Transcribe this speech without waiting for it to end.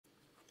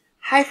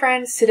Hi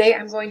friends, today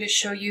I'm going to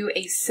show you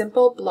a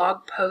simple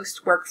blog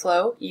post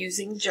workflow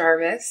using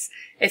Jarvis.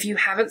 If you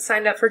haven't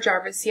signed up for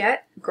Jarvis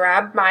yet,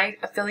 grab my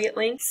affiliate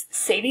links,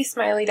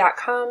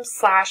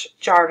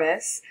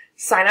 sadiesmiley.com/Jarvis,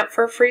 sign up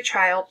for a free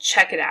trial,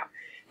 check it out.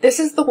 This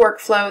is the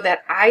workflow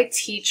that I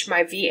teach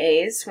my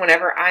VAs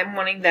whenever I'm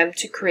wanting them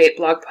to create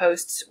blog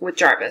posts with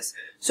Jarvis.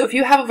 So if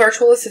you have a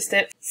virtual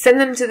assistant, send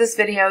them to this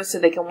video so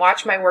they can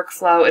watch my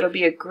workflow. It'll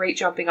be a great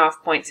jumping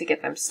off point to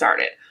get them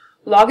started.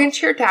 Log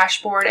into your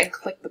dashboard and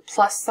click the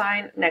plus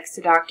sign next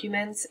to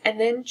Documents and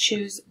then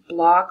choose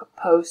Blog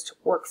Post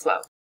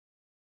Workflow.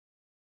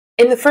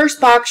 In the first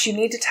box, you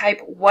need to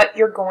type what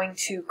you're going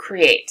to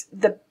create.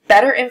 The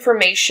better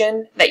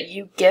information that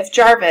you give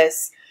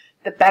Jarvis,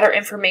 the better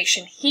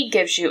information he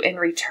gives you in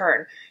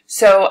return.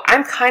 So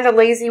I'm kind of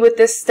lazy with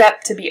this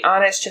step, to be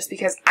honest, just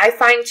because I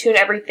fine-tune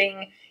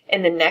everything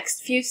in the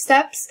next few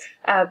steps.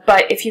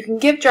 But if you can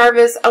give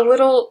Jarvis a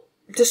little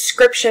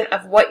description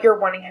of what you're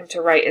wanting him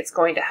to write, it's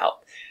going to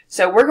help.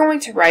 So we're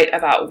going to write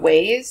about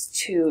ways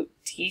to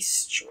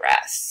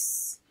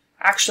de-stress.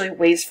 Actually,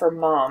 ways for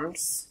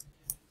moms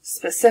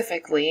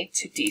specifically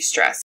to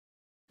de-stress.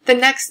 The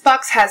next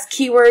box has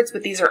keywords,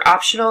 but these are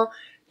optional.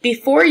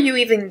 Before you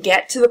even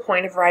get to the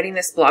point of writing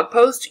this blog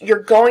post, you're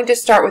going to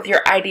start with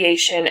your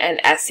ideation and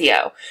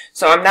SEO.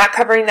 So I'm not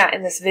covering that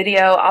in this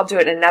video. I'll do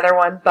it in another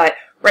one, but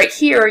right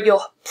here,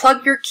 you'll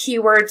plug your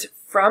keywords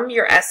from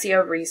your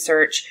SEO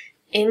research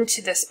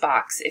into this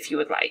box if you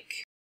would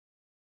like.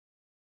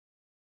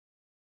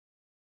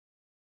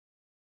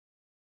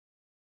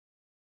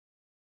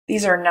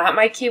 These are not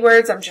my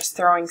keywords, I'm just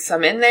throwing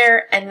some in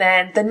there. And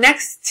then the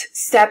next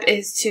step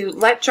is to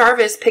let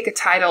Jarvis pick a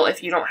title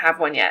if you don't have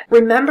one yet.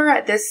 Remember,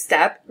 at this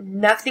step,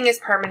 nothing is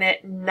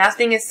permanent,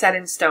 nothing is set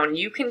in stone.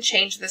 You can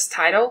change this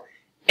title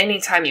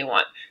anytime you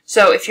want.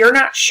 So if you're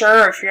not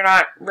sure, if you're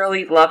not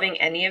really loving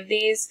any of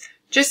these,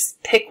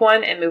 just pick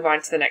one and move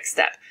on to the next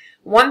step.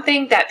 One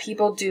thing that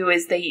people do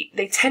is they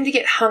tend to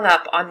get hung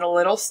up on the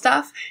little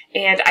stuff,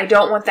 and I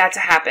don't want that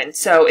to happen.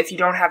 So if you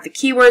don't have the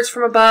keywords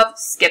from above,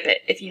 skip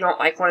it. If you don't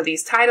like one of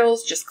these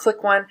titles, just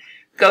click one,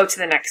 go to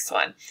the next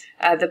one.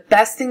 The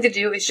best thing to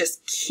do is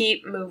just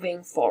keep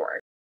moving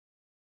forward.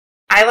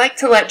 I like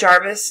to let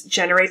Jarvis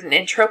generate an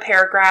intro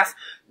paragraph,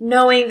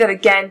 knowing that,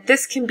 again,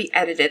 this can be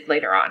edited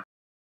later on.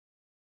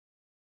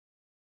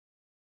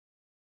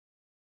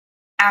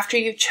 After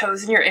you've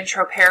chosen your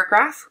intro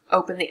paragraph,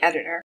 open the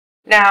editor.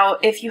 Now,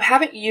 if you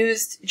haven't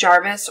used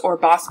Jarvis or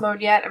Boss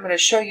Mode yet, I'm going to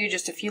show you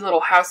just a few little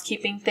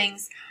housekeeping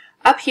things.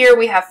 Up here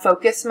we have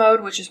Focus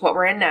Mode, which is what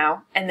we're in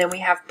now, and then we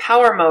have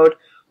Power Mode,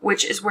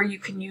 which is where you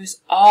can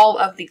use all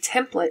of the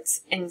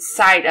templates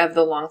inside of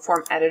the long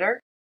form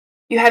editor.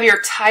 You have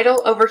your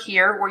title over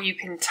here where you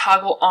can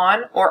toggle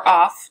on or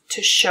off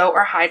to show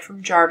or hide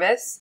from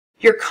Jarvis.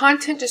 Your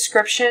content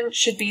description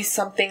should be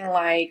something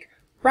like,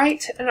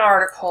 write an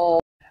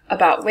article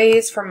about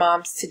ways for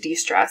moms to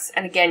de-stress.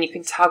 And again, you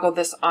can toggle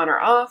this on or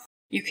off.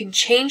 You can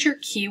change your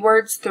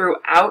keywords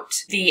throughout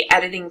the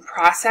editing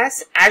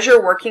process. As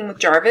you're working with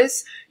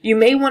Jarvis, you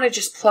may want to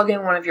just plug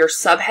in one of your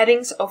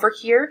subheadings over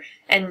here,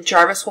 and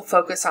Jarvis will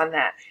focus on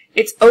that.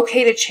 It's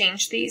okay to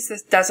change these.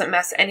 This doesn't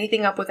mess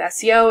anything up with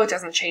SEO. It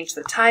doesn't change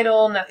the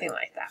title, nothing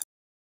like that.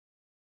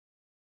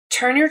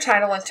 Turn your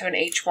title into an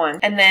H1,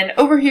 and then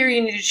over here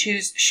you need to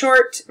choose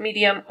short,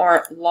 medium,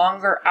 or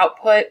longer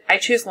output. I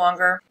choose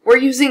longer. We're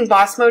using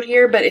Boss Mode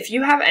here, but if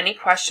you have any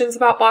questions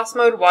about Boss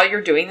Mode while you're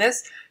doing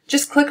this,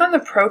 just click on the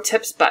Pro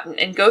Tips button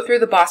and go through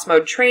the Boss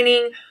Mode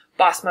training,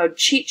 Boss Mode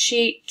cheat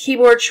sheet,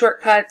 keyboard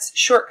shortcuts,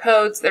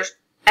 shortcodes. There's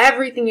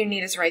everything you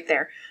need is right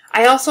there.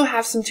 I also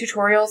have some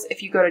tutorials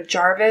if you go to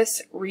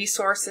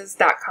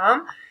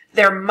JarvisResources.com.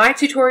 They're my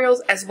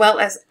tutorials as well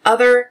as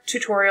other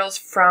tutorials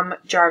from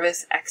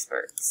Jarvis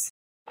experts.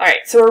 Alright,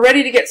 so we're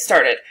ready to get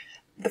started.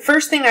 The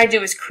first thing I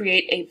do is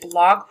create a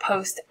blog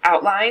post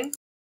outline.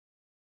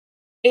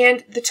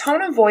 And the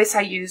tone of voice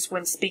I use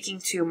when speaking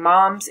to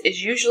moms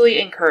is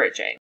usually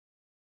encouraging.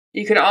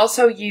 You can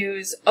also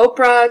use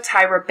Oprah,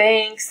 Tyra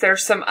Banks.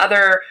 There's some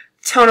other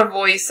tone of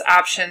voice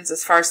options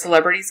as far as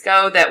celebrities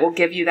go that will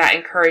give you that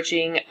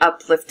encouraging,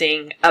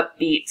 uplifting,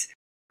 upbeat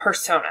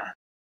persona.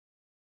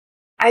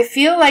 I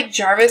feel like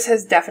Jarvis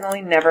has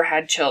definitely never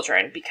had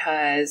children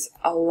because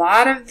a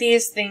lot of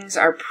these things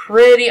are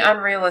pretty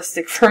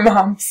unrealistic for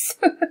moms.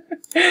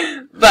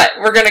 But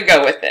we're going to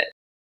go with it.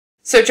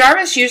 So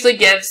Jarvis usually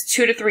gives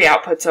 2 to 3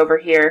 outputs over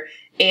here,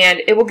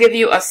 and it will give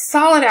you a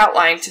solid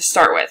outline to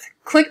start with.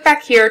 Click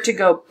back here to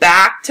go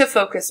back to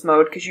focus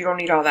mode because you don't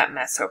need all that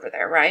mess over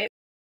there, right?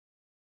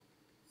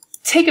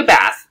 Take a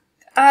bath.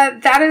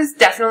 That is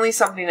definitely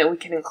something that we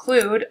can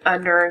include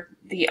under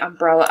the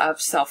umbrella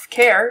of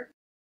self-care.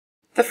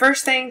 The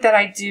first thing that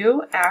I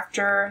do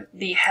after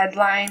the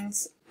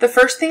headlines,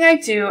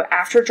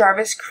 after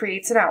Jarvis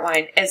creates an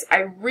outline is I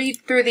read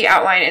through the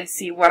outline and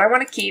see what I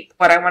want to keep,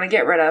 what I want to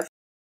get rid of,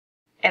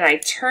 and I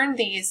turn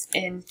these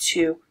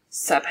into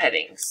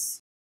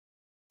subheadings.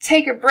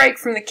 Take a break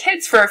from the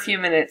kids for a few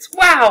minutes.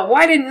 Wow,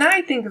 why didn't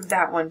I think of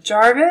that one,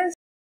 Jarvis?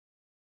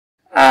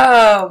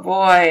 Oh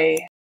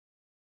boy.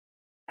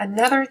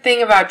 Another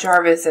thing about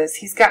Jarvis is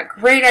he's got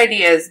great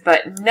ideas,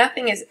 but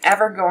nothing is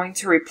ever going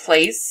to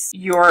replace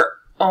your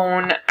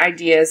own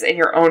ideas and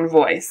your own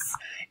voice.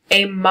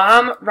 A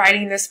mom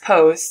writing this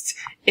post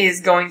is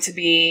going to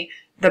be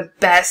the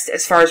best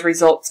as far as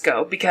results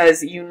go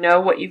because you know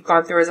what you've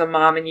gone through as a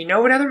mom and you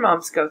know what other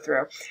moms go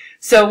through.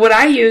 So what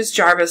I use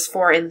Jarvis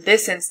for in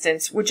this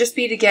instance would just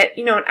be to get,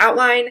 an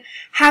outline,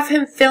 have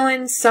him fill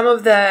in some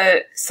of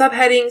the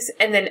subheadings,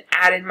 and then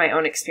add in my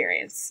own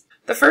experience.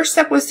 The first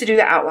step was to do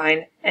the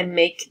outline and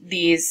make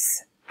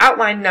these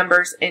outline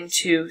numbers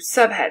into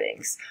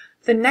subheadings.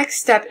 The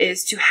next step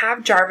is to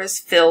have Jarvis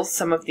fill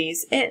some of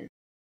these in.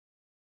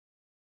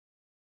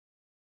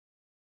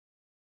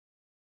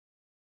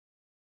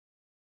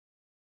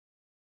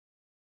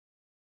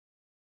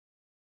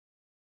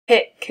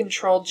 Hit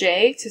Control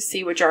J to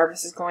see what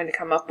Jarvis is going to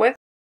come up with.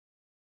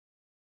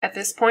 At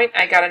this point,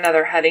 I got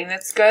another heading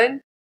that's good,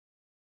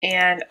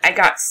 and I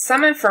got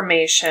some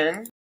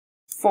information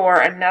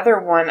for another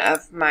one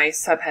of my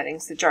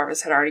subheadings that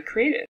Jarvis had already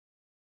created.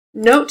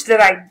 Note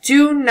that I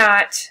do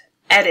not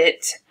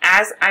edit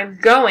as I'm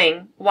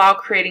going while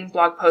creating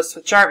blog posts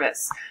with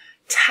Jarvis.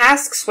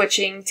 Task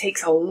switching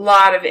takes a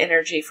lot of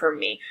energy from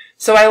me.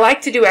 So I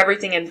like to do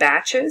everything in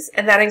batches,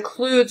 and that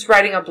includes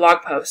writing a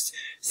blog post.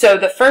 So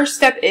the first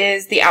step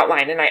is the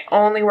outline, and I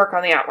only work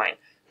on the outline.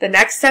 The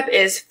next step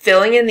is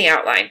filling in the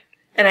outline,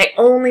 and I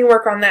only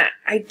work on that.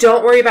 I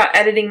don't worry about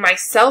editing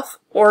myself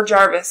or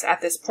Jarvis at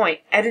this point.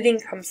 Editing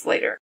comes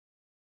later.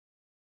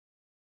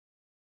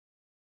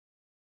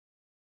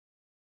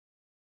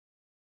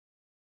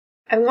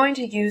 I'm going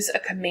to use a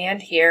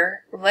command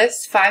here,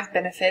 list 5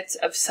 benefits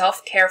of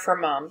self-care for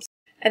moms,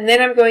 and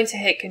then I'm going to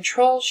hit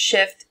Control,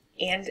 Shift,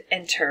 and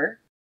Enter.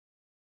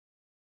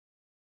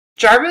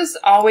 Jarvis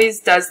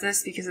always does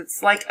this because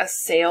it's like a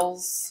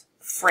sales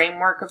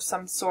framework of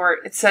some sort.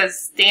 It says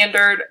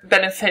standard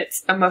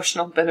benefits,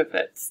 emotional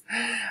benefits.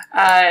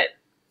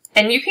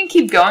 And you can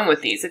keep going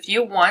with these. If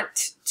you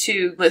want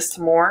to list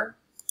more,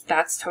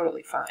 that's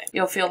totally fine.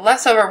 You'll feel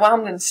less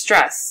overwhelmed and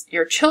stressed.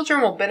 Your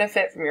children will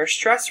benefit from your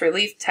stress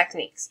relief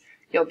techniques.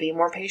 You'll be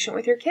more patient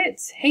with your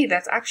kids. Hey,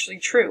 that's actually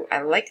true.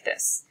 I like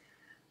this.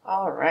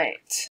 All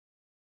right.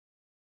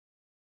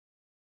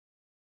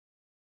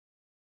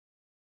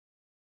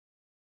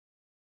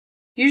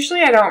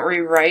 Usually I don't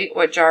rewrite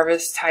what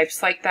Jarvis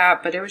types like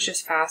that, but it was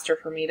just faster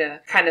for me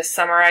to kind of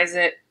summarize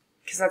it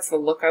because that's the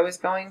look I was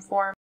going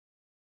for.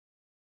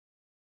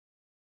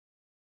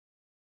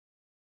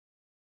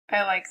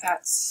 I like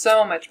that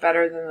so much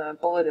better than the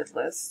bulleted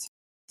list.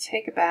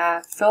 Take a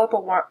bath, fill up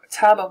a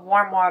tub of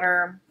warm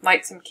water,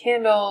 light some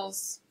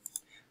candles,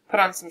 put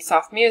on some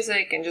soft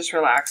music, and just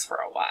relax for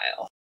a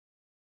while.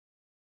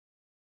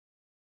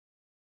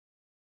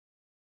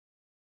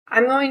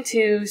 I'm going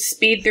to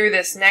speed through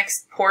this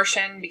next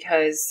portion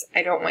because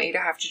I don't want you to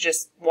have to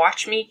just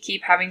watch me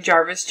keep having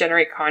Jarvis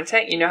generate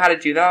content. You know how to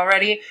do that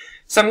already.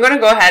 So I'm going to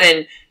go ahead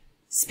and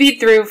speed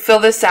through, fill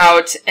this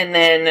out, and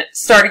then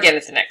start again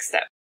at the next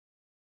step.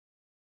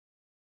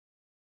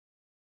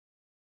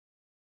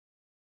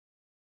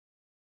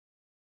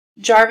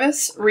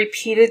 Jarvis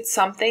repeated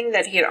something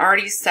that he had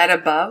already said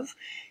above.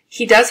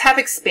 He does have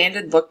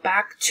expanded look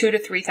back 2,000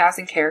 to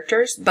 3,000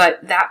 characters,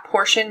 but that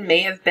portion may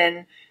have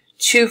been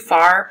too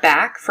far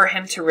back for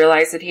him to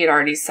realize that he had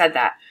already said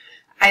that.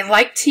 I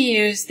like to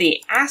use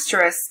the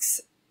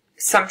asterisks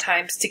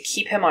sometimes to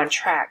keep him on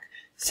track.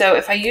 So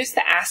if I use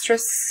the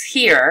asterisks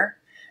here,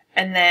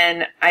 and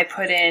then I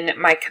put in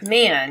my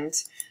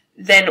command,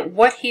 then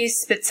what he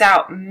spits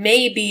out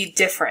may be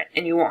different,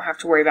 and you won't have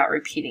to worry about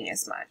repeating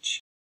as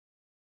much.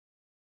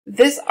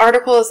 This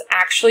article is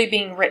actually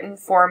being written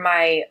for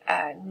my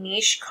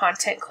niche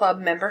content club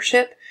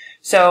membership.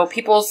 So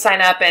people sign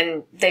up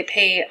and they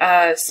pay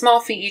a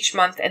small fee each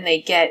month and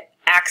they get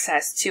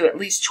access to at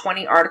least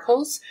 20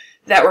 articles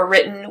that were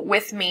written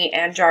with me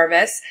and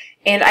Jarvis.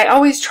 And I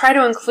always try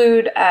to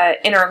include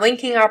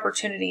interlinking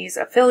opportunities,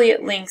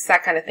 affiliate links,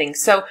 that kind of thing.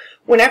 So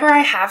whenever I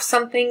have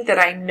something that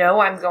I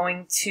know I'm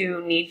going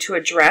to need to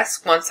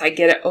address once I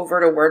get it over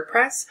to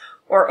WordPress,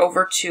 or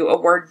over to a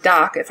Word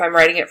doc if I'm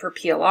writing it for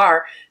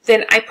PLR,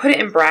 then I put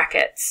it in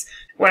brackets.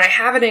 When I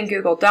have it in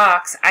Google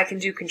Docs, I can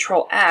do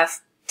Control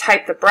F,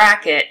 type the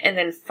bracket, and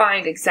then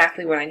find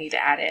exactly what I need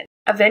to add in.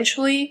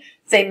 Eventually,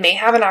 they may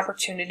have an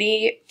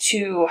opportunity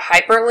to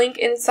hyperlink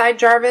inside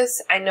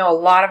Jarvis. I know a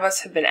lot of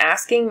us have been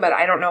asking, but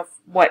I don't know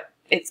what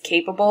it's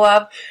capable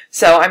of,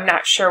 so I'm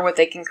not sure what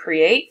they can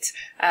create.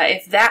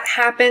 If that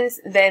happens,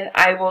 then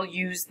I will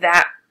use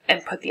that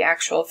and put the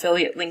actual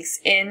affiliate links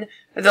in,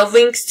 the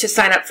links to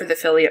sign up for the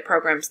affiliate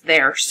programs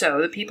there,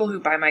 so the people who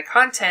buy my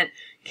content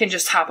can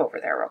just hop over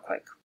there real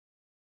quick.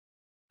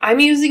 I'm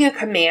using a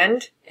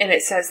command, and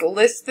it says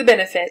list the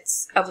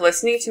benefits of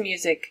listening to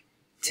music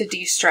to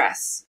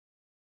de-stress.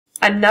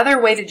 Another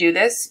way to do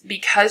this,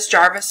 because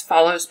Jarvis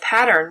follows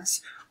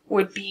patterns,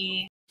 would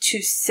be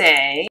to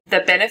say the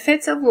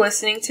benefits of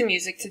listening to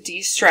music to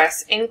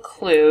de-stress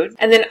include,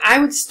 and then I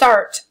would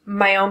start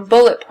my own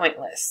bullet point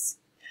lists.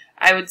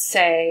 I would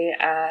say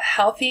a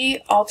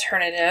healthy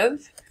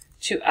alternative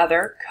to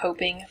other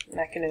coping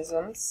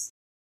mechanisms.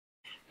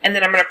 And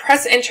then I'm going to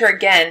press enter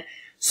again.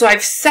 So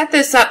I've set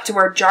this up to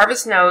where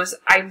Jarvis knows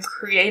I'm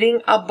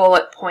creating a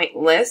bullet point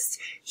list.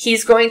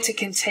 He's going to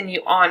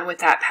continue on with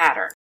that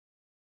pattern.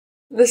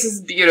 This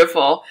is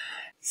beautiful.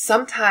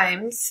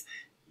 Sometimes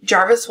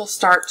Jarvis will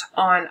start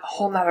on a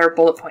whole nother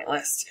bullet point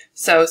list.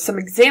 So some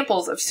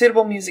examples of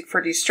suitable music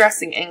for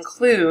de-stressing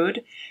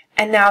include,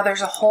 and now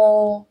there's a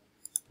whole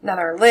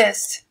nother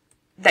list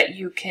that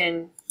you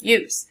can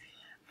use.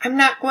 I'm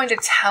not going to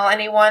tell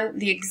anyone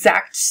the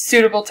exact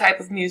suitable type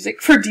of music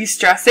for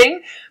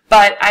de-stressing,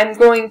 but I'm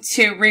going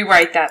to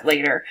rewrite that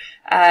later.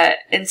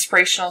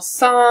 Inspirational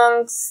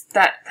songs,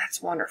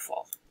 that's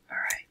wonderful. All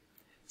right.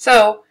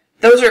 So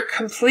those are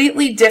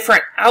completely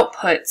different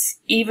outputs,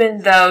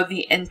 even though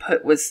the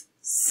input was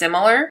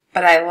similar,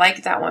 but I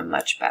like that one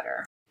much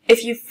better.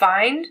 If you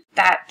find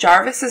that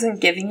Jarvis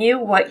isn't giving you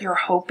what you're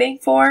hoping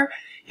for,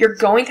 you're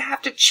going to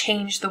have to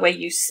change the way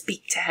you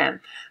speak to him.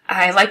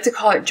 I like to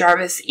call it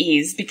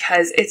JarvisAI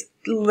because it's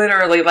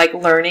literally like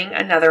learning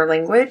another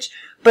language.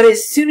 But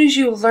as soon as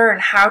you learn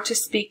how to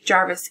speak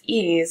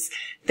JarvisAI,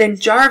 then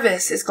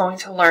Jarvis is going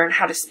to learn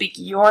how to speak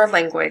your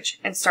language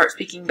and start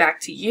speaking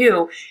back to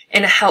you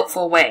in a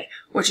helpful way,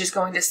 which is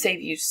going to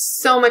save you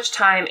so much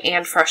time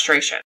and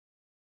frustration.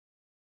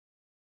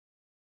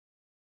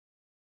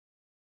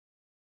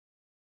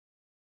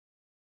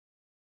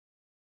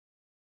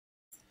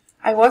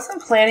 I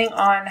wasn't planning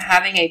on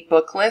having a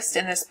book list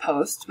in this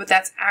post, but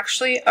that's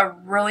actually a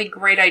really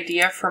great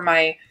idea for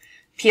my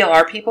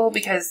PLR people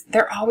because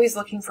they're always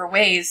looking for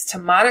ways to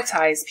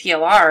monetize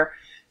PLR.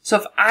 So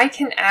if I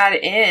can add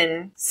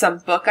in some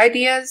book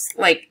ideas,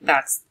 like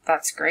that's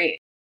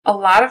great. A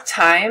lot of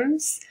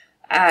times,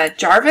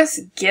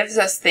 Jarvis gives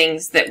us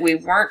things that we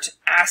weren't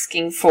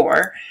asking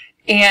for,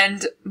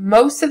 and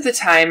most of the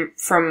time,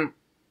 from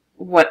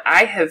what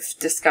I have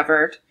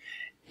discovered,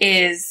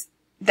 is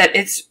that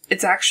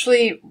it's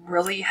actually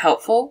really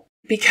helpful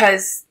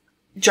because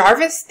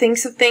Jarvis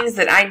thinks of things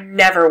that I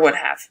never would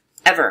have,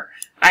 ever.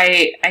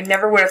 I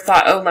never would have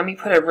thought, oh, let me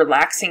put a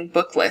relaxing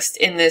book list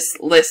in this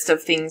list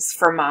of things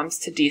for moms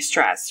to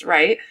de-stress,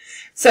 right?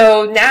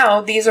 So now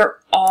these are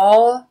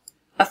all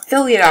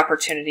affiliate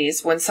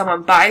opportunities. When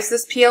someone buys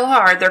this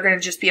PLR, they're going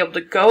to just be able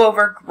to go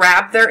over,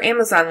 grab their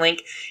Amazon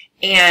link,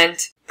 and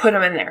put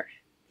them in there.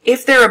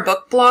 If they're a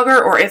book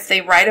blogger or if they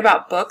write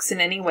about books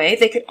in any way,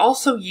 they could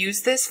also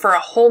use this for a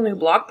whole new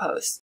blog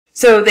post.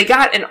 So they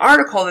got an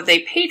article that they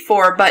paid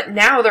for, but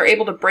now they're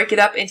able to break it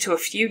up into a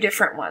few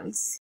different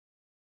ones.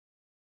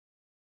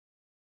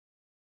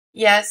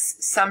 Yes,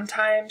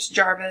 sometimes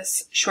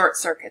Jarvis short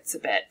circuits a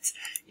bit.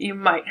 You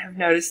might have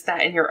noticed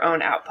that in your own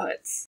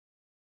outputs.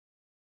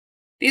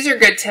 These are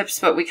good tips,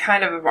 but we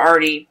kind of have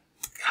already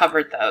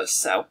covered those,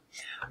 so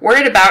we're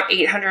at about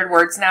 800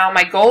 words now.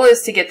 My goal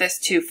is to get this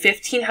to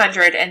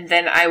 1,500, and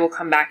then I will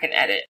come back and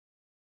edit.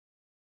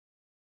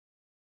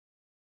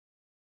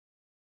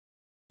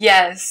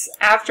 Yes,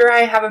 after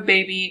I have a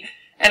baby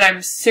and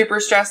I'm super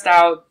stressed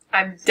out,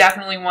 I'm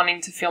definitely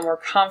wanting to feel more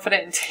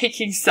confident in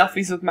taking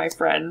selfies with my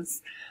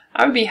friends.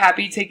 I would be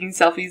happy taking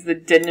selfies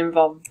that didn't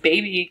involve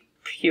baby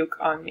puke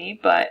on me,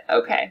 but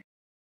okay.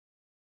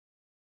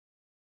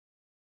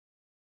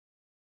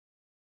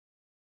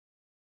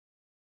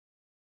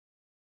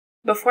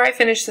 Before I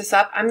finish this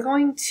up, I'm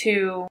going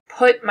to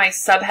put my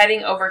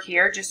subheading over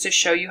here just to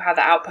show you how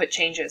the output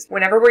changes.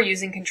 Whenever we're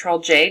using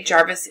Control-J,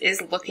 Jarvis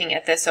is looking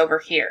at this over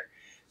here.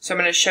 So I'm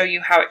going to show you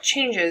how it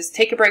changes.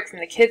 Take a break from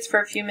the kids for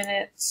a few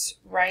minutes.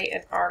 Write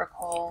an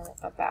article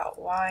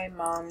about why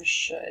moms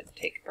should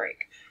take a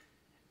break.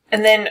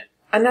 And then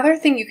another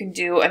thing you can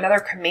do, another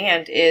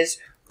command, is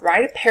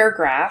write a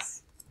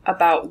paragraph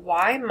about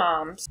why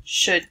moms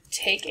should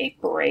take a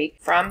break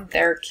from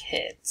their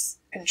kids.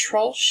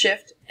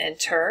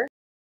 Control-Shift-Enter.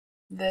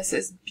 This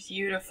is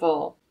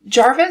beautiful.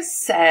 Jarvis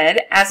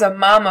said, as a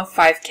mom of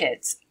 5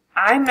 kids,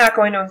 I'm not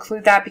going to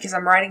include that because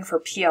I'm writing for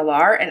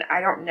PLR and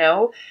I don't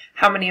know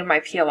how many of my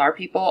PLR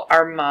people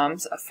are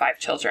moms of 5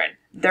 children.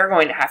 They're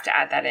going to have to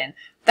add that in.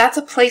 That's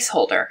a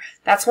placeholder.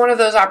 That's one of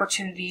those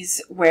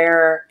opportunities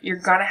where you're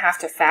going to have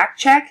to fact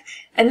check.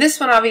 And this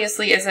one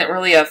obviously isn't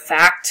really a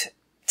fact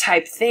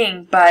type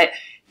thing, but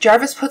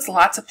Jarvis puts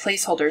lots of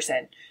placeholders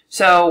in.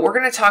 So we're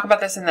going to talk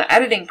about this in the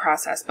editing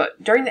process,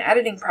 but during the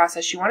editing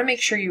process, you want to make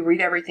sure you read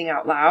everything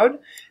out loud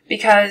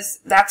because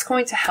that's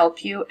going to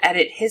help you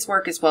edit his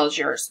work as well as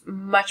yours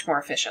much more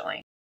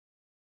efficiently.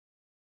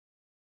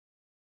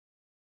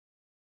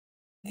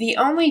 The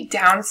only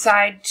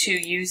downside to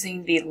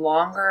using the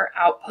longer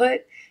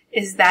output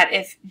is that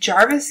if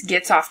Jarvis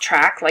gets off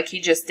track like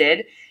he just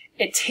did,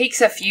 it takes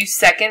a few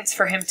seconds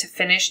for him to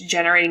finish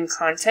generating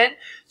content.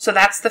 So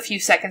that's the few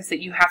seconds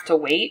that you have to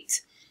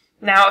wait.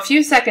 Now, a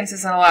few seconds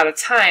isn't a lot of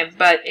time,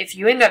 but if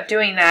you end up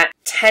doing that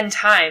 10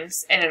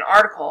 times in an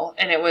article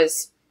and it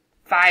was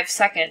 5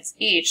 seconds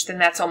each, then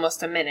that's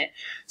almost a minute.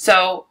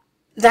 So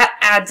that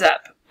adds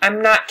up.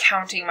 I'm not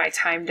counting my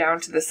time down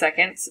to the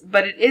seconds,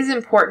 but it is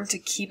important to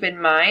keep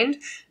in mind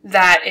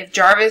that if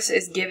Jarvis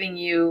is giving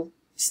you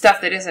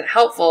stuff that isn't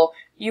helpful,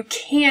 you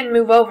can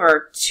move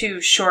over to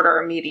shorter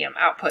or medium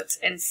outputs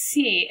and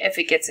see if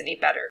it gets any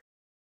better.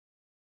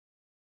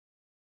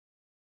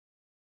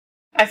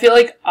 I feel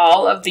like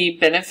all of the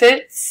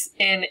benefits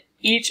in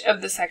each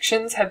of the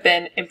sections have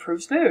been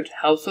improves mood,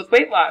 helps with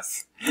weight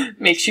loss,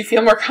 makes you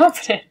feel more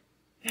confident.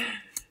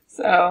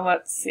 So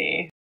let's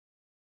see.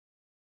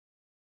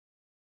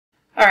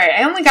 Alright,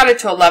 I only got it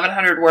to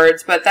 1,100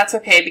 words, but that's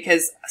okay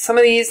because some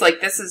of these, like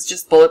this is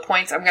just bullet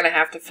points, I'm going to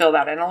have to fill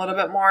that in a little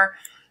bit more.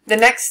 The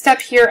next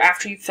step here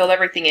after you've filled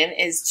everything in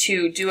is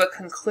to do a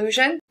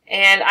conclusion,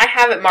 and I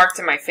have it marked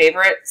in my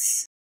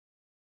favorites.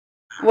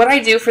 What I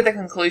do for the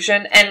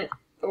conclusion, and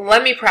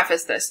let me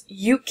preface this,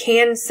 you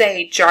can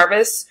say,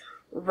 Jarvis,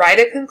 write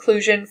a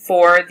conclusion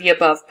for the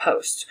above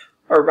post,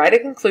 or write a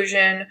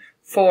conclusion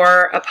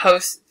for a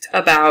post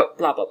about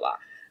blah, blah, blah.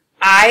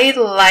 I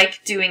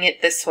like doing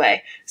it this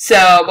way.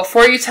 So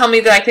before you tell me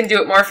that I can do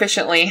it more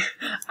efficiently,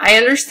 I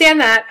understand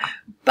that,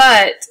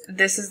 but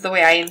this is the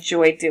way I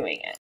enjoy doing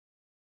it.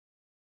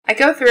 I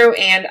go through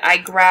and I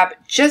grab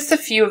just a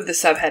few of the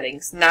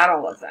subheadings, not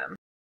all of them.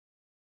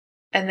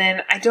 And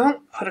then I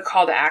don't put a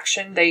call to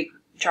action.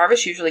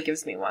 Jarvis usually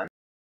gives me one.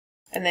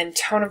 And then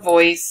tone of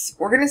voice,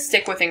 we're going to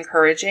stick with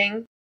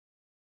encouraging.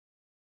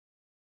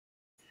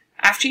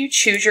 After you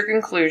choose your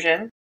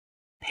conclusion,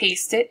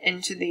 paste it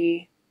into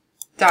the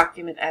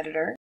document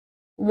editor.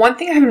 One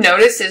thing I've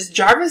noticed is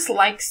Jarvis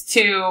likes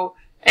to,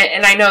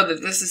 and I know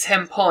that this is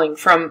him pulling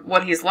from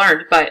what he's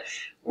learned, but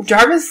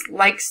Jarvis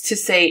likes to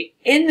say,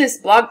 in this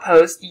blog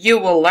post, you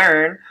will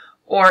learn,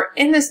 or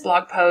in this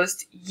blog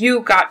post,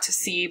 you got to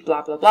see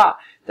blah, blah, blah.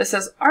 This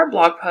says, our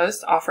blog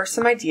post offers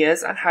some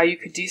ideas on how you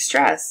could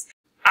de-stress.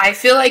 I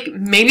feel like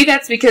maybe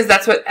that's because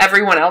that's what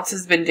everyone else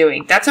has been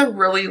doing. That's a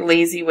really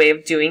lazy way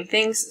of doing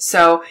things.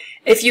 So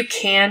if you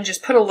can,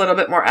 just put a little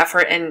bit more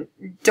effort and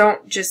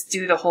don't just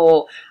do the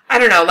whole, I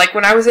don't know, like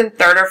when I was in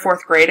 3rd or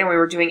 4th grade and we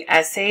were doing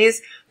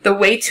essays, the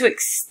way to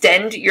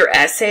extend your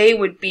essay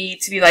would be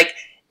to be like,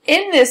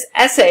 in this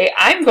essay,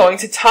 I'm going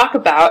to talk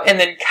about and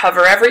then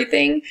cover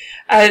everything.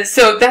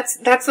 So that's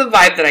the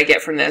vibe that I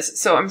get from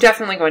this. So I'm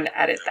definitely going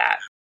to edit that.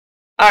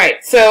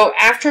 Alright, so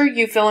after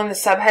you fill in the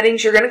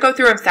subheadings, you're going to go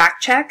through and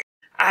fact check.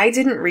 I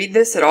didn't read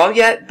this at all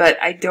yet, but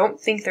I don't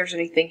think there's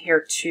anything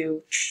here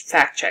to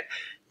fact check.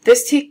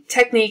 This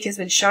technique has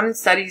been shown in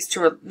studies to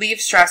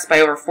relieve stress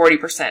by over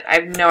 40%. I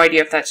have no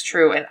idea if that's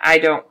true, and I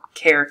don't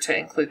care to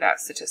include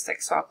that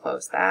statistic, so I'll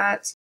close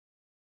that.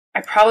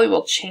 I probably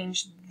will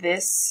change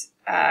this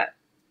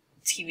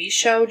TV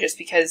show just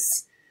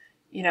because,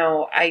 you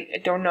know,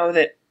 I don't know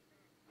that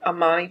a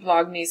mommy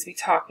blog needs to be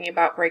talking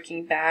about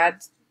Breaking Bad.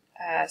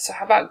 So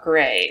how about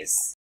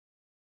grays?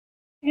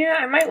 Yeah,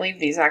 I might leave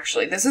these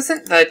actually. This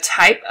isn't the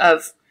type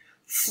of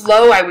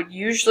flow I would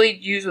usually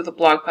use with a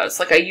blog post.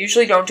 Like I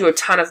usually don't do a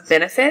ton of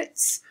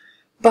benefits,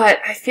 but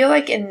I feel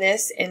like in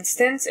this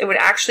instance it would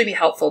actually be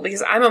helpful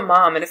because I'm a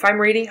mom and if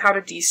I'm reading how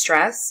to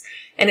de-stress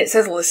and it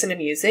says listen to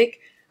music,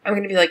 I'm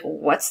going to be like,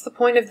 what's the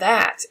point of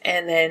that?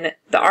 And then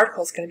the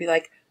article is going to be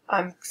like,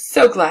 I'm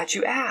so glad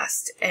you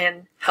asked,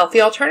 and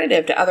healthy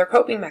alternative to other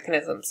coping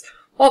mechanisms.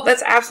 Well,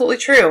 that's absolutely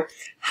true.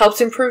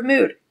 Helps improve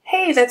mood.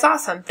 Hey, that's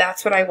awesome.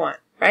 That's what I want,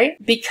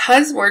 right?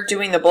 Because we're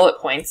doing the bullet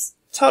points,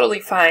 totally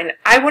fine.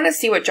 I want to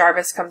see what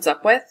Jarvis comes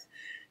up with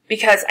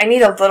because I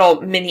need a little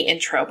mini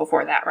intro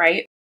before that,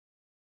 right?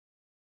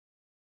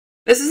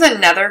 This is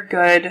another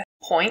good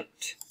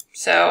point.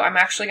 So I'm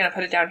actually going to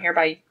put it down here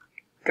by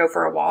go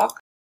for a walk.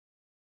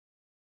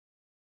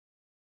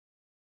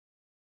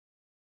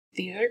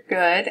 These are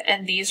good,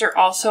 and these are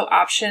also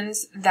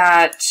options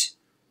that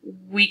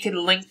we could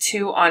link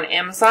to on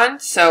Amazon.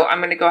 So I'm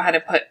going to go ahead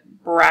and put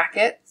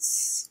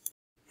brackets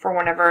for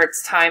whenever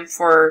it's time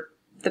for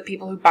the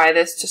people who buy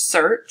this to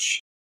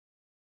search.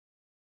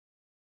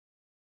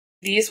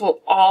 These will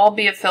all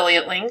be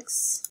affiliate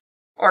links,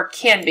 or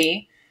can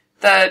be.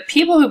 The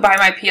people who buy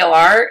my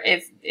PLR,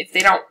 if they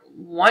don't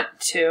want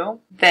to,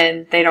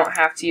 then they don't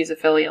have to use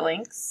affiliate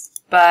links.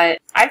 But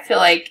I feel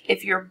like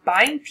if you're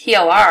buying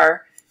PLR,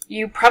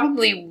 you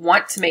probably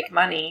want to make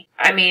money.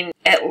 I mean,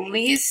 at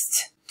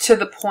least to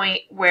the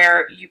point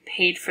where you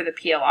paid for the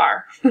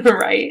PLR,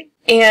 right?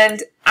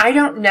 And I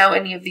don't know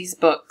any of these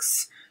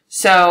books.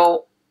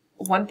 So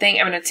one thing,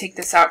 I'm going to take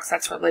this out because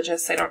that's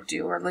religious. I don't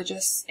do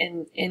religious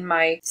in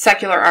my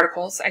secular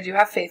articles. I do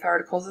have faith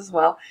articles as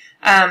well.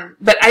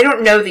 But I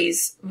don't know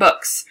these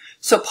books.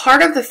 So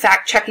part of the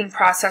fact-checking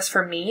process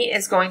for me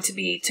is going to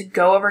be to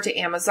go over to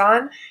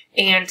Amazon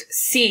and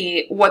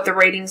see what the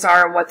ratings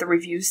are and what the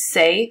reviews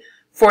say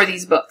for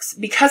these books.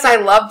 Because I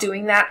love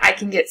doing that, I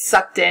can get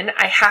sucked in.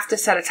 I have to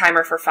set a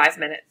timer for 5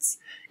 minutes.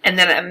 And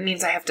then it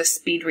means I have to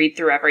speed read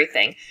through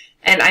everything.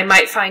 And I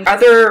might find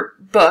other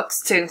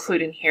books to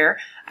include in here.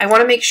 I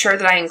want to make sure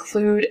that I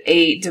include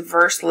a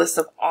diverse list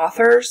of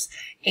authors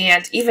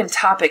and even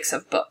topics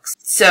of books.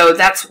 So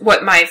that's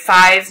what my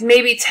 5,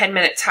 maybe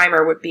 10-minute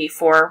timer would be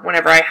for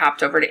whenever I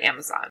hopped over to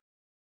Amazon.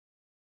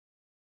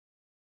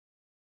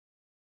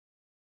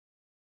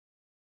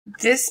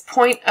 this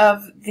point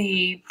of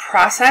the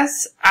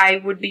process,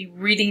 I would be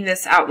reading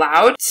this out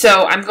loud.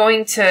 So I'm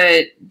going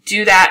to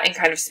do that and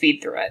kind of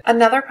speed through it.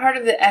 Another part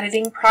of the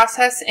editing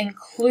process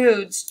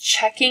includes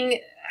checking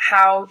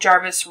how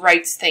Jarvis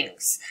writes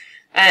things.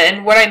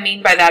 And what I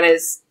mean by that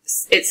is,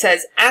 it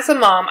says, as a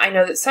mom, I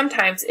know that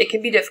sometimes it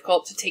can be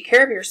difficult to take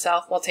care of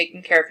yourself while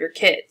taking care of your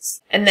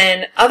kids. And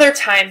then other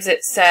times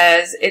it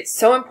says, it's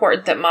so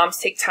important that moms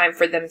take time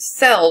for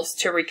themselves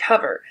to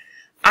recover.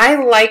 I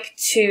like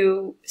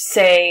to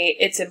say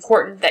it's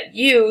important that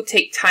you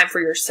take time for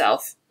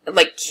yourself,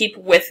 like keep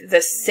with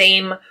the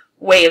same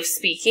way of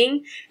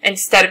speaking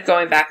instead of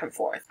going back and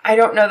forth. I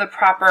don't know the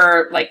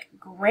proper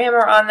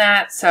grammar on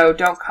that, so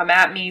don't come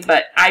at me,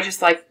 but I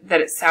just like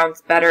that it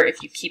sounds better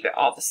if you keep it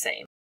all the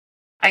same.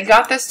 I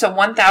got this to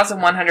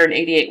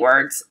 1,188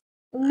 words.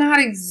 Not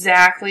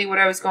exactly what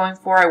I was going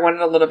for. I wanted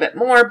a little bit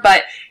more,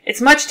 but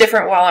it's much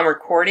different while I'm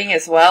recording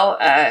as well.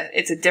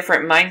 It's a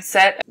different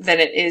mindset than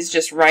it is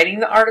just writing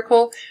the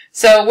article.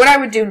 So what I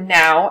would do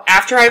now,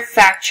 after I've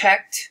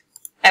fact-checked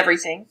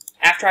everything,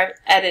 after I've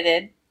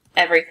edited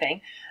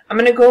everything, I'm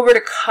going to go over to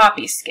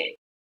Copyscape.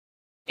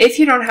 If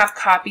you don't have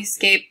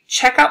Copyscape,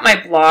 check out my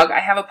blog.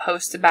 I have a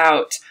post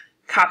about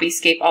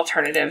Copyscape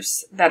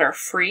alternatives that are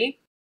free.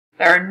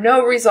 There are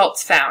no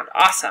results found.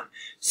 Awesome.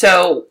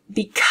 So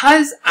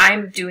because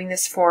I'm doing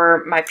this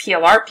for my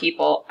PLR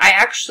people, I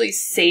actually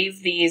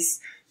save these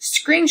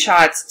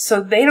screenshots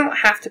so they don't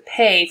have to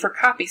pay for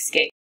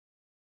Copyscape.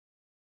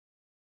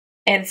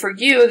 And for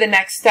you, the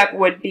next step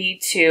would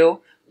be to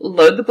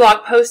load the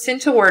blog post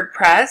into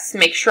WordPress,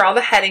 make sure all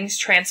the headings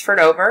transferred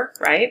over,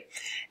 right?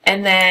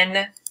 And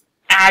then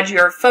add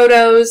your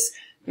photos.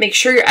 Make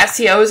sure your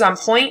SEO is on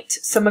point.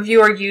 Some of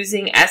you are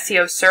using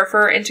SEO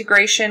Surfer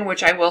integration,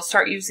 which I will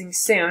start using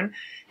soon.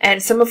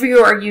 And some of you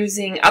are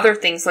using other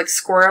things like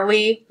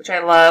Squirrely, which I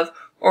love,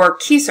 or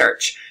Key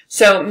Search.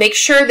 So make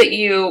sure that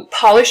you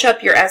polish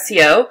up your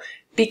SEO.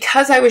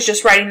 Because I was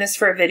just writing this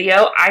for a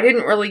video, I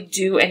didn't really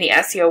do any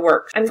SEO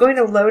work. I'm going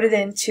to load it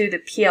into the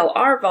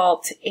PLR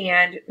vault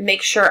and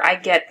make sure I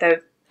get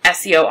the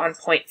SEO on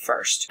point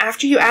first.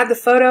 After you add the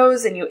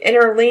photos and you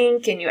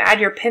interlink and you add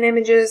your pin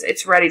images,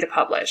 it's ready to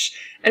publish.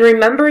 And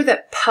remember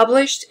that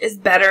published is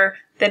better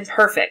than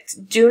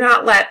perfect. Do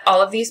not let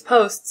all of these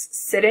posts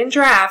sit in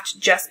draft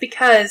just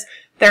because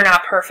they're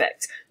not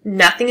perfect.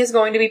 Nothing is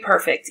going to be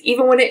perfect.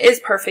 Even when it is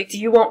perfect,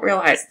 you won't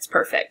realize it's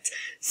perfect.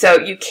 So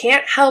you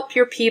can't help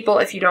your people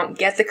if you don't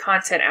get the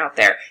content out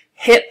there.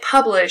 Hit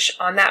publish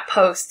on that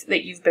post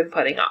that you've been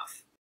putting off.